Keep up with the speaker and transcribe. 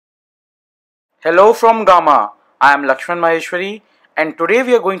Hello from Gamma. I am Lakshman Maaheshwary and today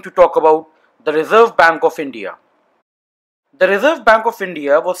we are going to talk about the Reserve Bank of India. The Reserve Bank of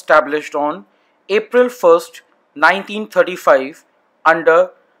India was established on April 1st, 1935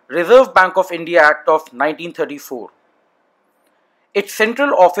 under Reserve Bank of India Act of 1934. Its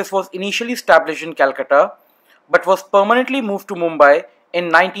central office was initially established in Calcutta but was permanently moved to Mumbai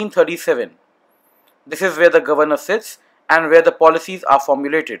in 1937. This is where the governor sits and where the policies are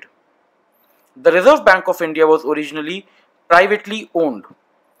formulated. The Reserve Bank of India was originally privately owned.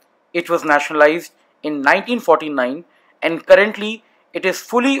 It was nationalized in 1949 and currently it is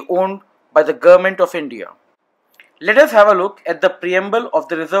fully owned by the Government of India. Let us have a look at the preamble of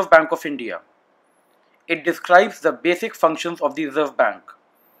the Reserve Bank of India. It describes the basic functions of the Reserve Bank.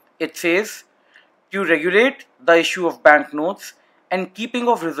 It says, to regulate the issue of banknotes and keeping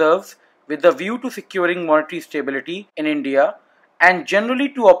of reserves with the view to securing monetary stability in India and generally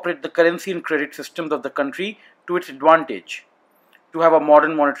to operate the currency and credit systems of the country to its advantage, to have a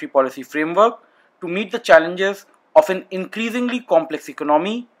modern monetary policy framework, to meet the challenges of an increasingly complex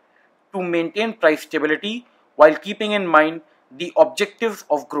economy, to maintain price stability while keeping in mind the objectives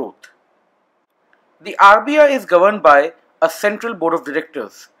of growth. The RBI is governed by a central board of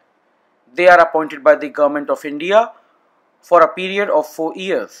directors. They are appointed by the Government of India for a period of 4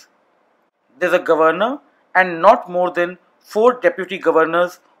 years. There is a governor and not more than 4 deputy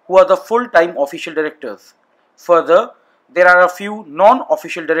governors who are the full-time official directors. Further, there are a few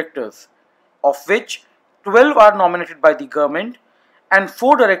non-official directors, of which 12 are nominated by the government and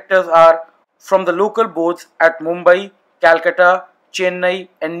 4 directors are from the local boards at Mumbai, Calcutta, Chennai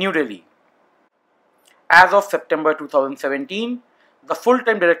and New Delhi. As of September 2017, the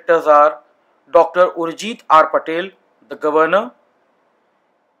full-time directors are Dr. Urjit R. Patel, the Governor,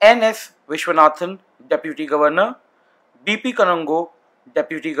 N.S. Vishwanathan, Deputy Governor, B.P. Kanungo,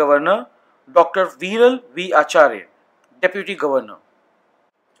 Deputy Governor, Dr. Viral V. Acharya, Deputy Governor.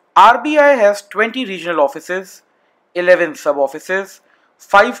 RBI has 20 regional offices, 11 sub-offices,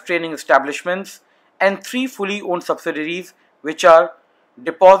 5 training establishments and 3 fully owned subsidiaries which are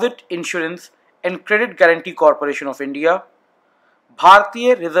Deposit Insurance and Credit Guarantee Corporation of India,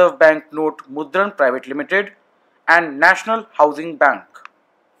 Bharatiya Reserve Bank Note Mudran Private Limited and National Housing Bank.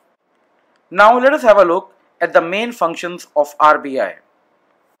 Now let us have a look at the main functions of RBI.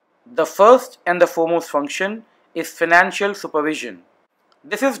 The first and the foremost function is financial supervision.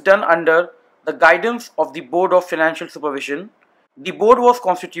 This is done under the guidance of the Board of Financial Supervision. The board was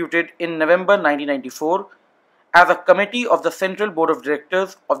constituted in November 1994 as a committee of the Central Board of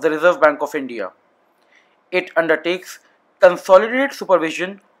Directors of the Reserve Bank of India. It undertakes consolidated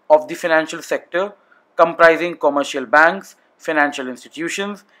supervision of the financial sector comprising commercial banks, financial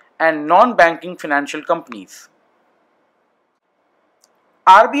institutions and non-banking financial companies.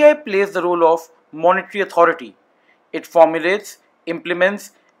 RBI plays the role of monetary authority. It formulates,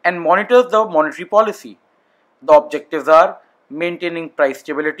 implements and monitors the monetary policy. The objectives are maintaining price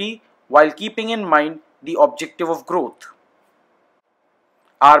stability while keeping in mind the objective of growth.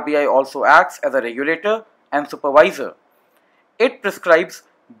 RBI also acts as a regulator and supervisor. It prescribes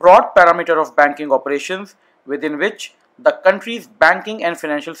broad parameters of banking operations within which the country's banking and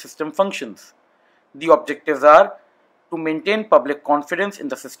financial system functions. The objectives are to maintain public confidence in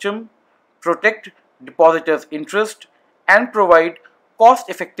the system, protect depositors' interest, and provide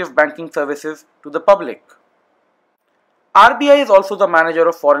cost-effective banking services to the public. RBI is also the manager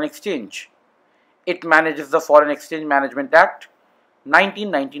of foreign exchange. It manages the Foreign Exchange Management Act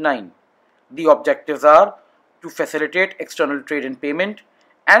 1999. The objectives are to facilitate external trade and payment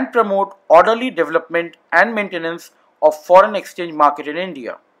and promote orderly development and maintenance of foreign exchange market in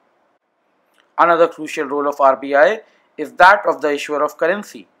India. Another crucial role of RBI is that of the issuer of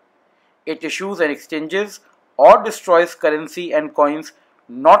currency. It issues and exchanges or destroys currency and coins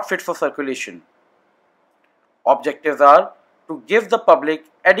not fit for circulation. Objectives are to give the public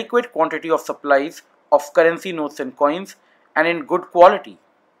adequate quantity of supplies of currency notes and coins and in good quality.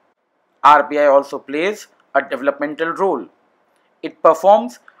 RBI also plays a developmental role. It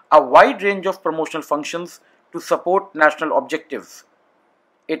performs a wide range of promotional functions to support national objectives.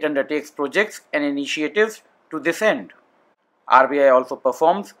 It undertakes projects and initiatives to this end. RBI also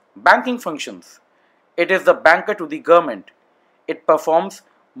performs banking functions. It is the banker to the government. It performs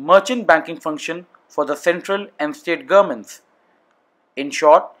merchant banking function for the central and state governments. In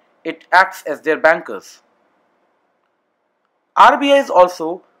short, it acts as their bankers. RBI is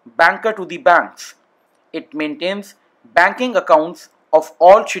also banker to the banks. It maintains banking accounts of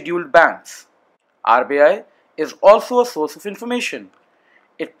all scheduled banks. RBI is also a source of information.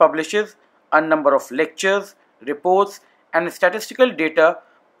 It publishes a number of lectures, reports and statistical data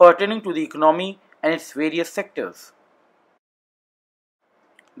pertaining to the economy and its various sectors.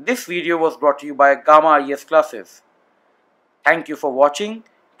 This video was brought to you by Gamma IS Classes. Thank you for watching.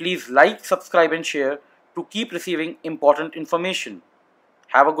 Please like, subscribe and share to keep receiving important information.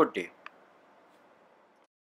 Have a good day.